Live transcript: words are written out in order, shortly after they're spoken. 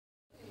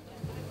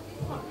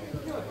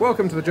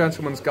Welcome to the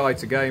Gentleman's Guide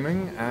to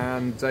Gaming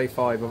and day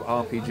 5 of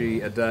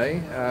RPG a Day.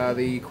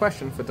 The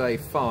question for day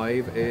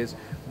 5 is,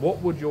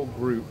 what would your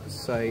group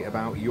say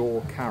about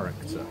your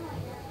character?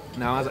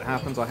 Now, as it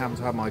happens, I happen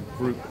to have my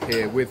group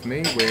here with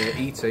me. We're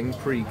eating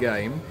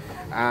pre-game,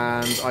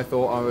 and I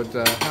thought I would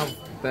have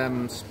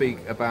them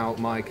speak about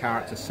my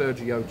character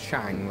Sergio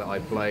Chang that I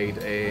played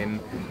in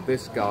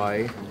this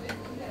guy,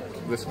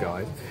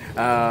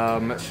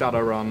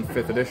 Shadowrun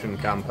 5th edition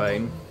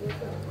campaign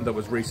that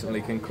was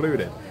recently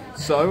concluded.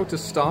 So, to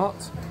start,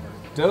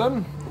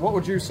 Dylan, what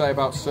would you say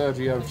about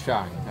Sergio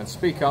Chang? And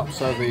speak up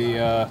so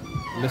the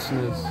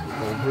listeners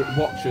or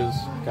watchers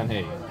can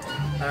hear you.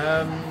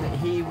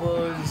 He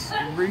was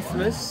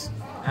ruthless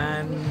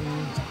and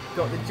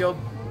got the job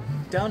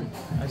done,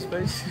 I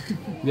suppose.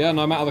 Yeah,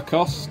 no matter the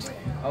cost?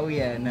 Oh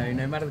yeah,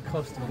 no matter the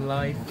cost of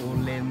life or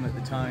limb at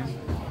the time.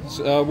 It's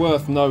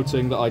worth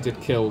noting that I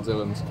did kill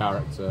Dylan's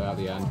character at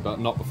the end,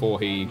 but not before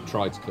he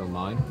tried to kill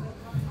mine.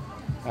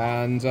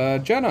 And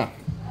Jenna?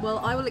 Well,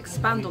 I will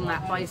expand on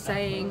that by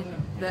saying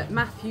that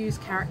Matthew's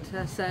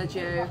character,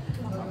 Sergio,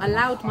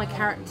 allowed my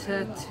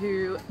character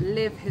to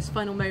live his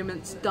final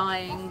moments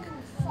dying,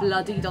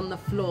 bloodied on the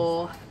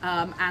floor,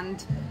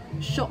 and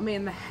shot me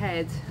in the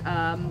head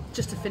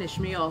just to finish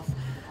me off.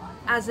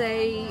 As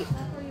a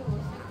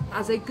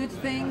good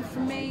thing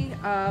for me,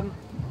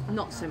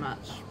 not so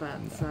much, but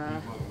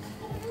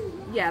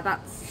yeah,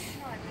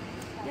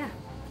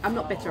 I'm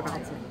not bitter about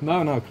it.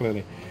 No,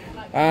 clearly.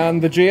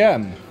 And the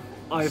GM?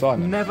 I've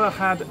Simon. never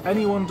had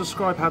anyone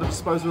describe how to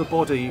dispose of a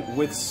body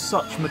with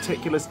such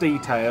meticulous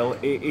detail.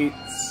 It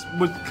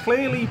was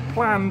clearly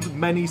planned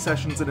many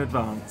sessions in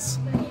advance.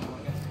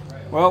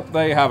 Well,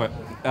 there you have it.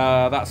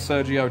 That's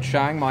Sergio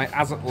Chang, my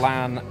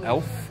Aztlan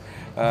elf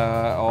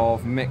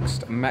of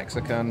mixed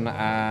Mexican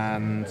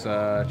and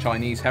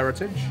Chinese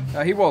heritage.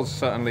 He was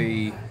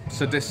certainly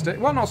sadistic.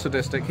 Well, not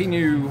sadistic. He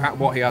knew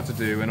what he had to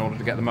do in order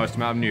to get the most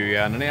amount of new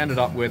yen, and he ended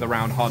up with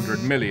around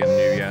 100 million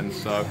new yen,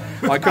 so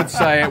I could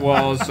say it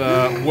was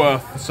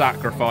worth the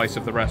sacrifice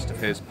of the rest of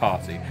his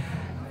party.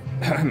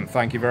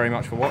 Thank you very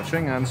much for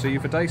watching, and see you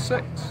for day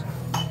 6.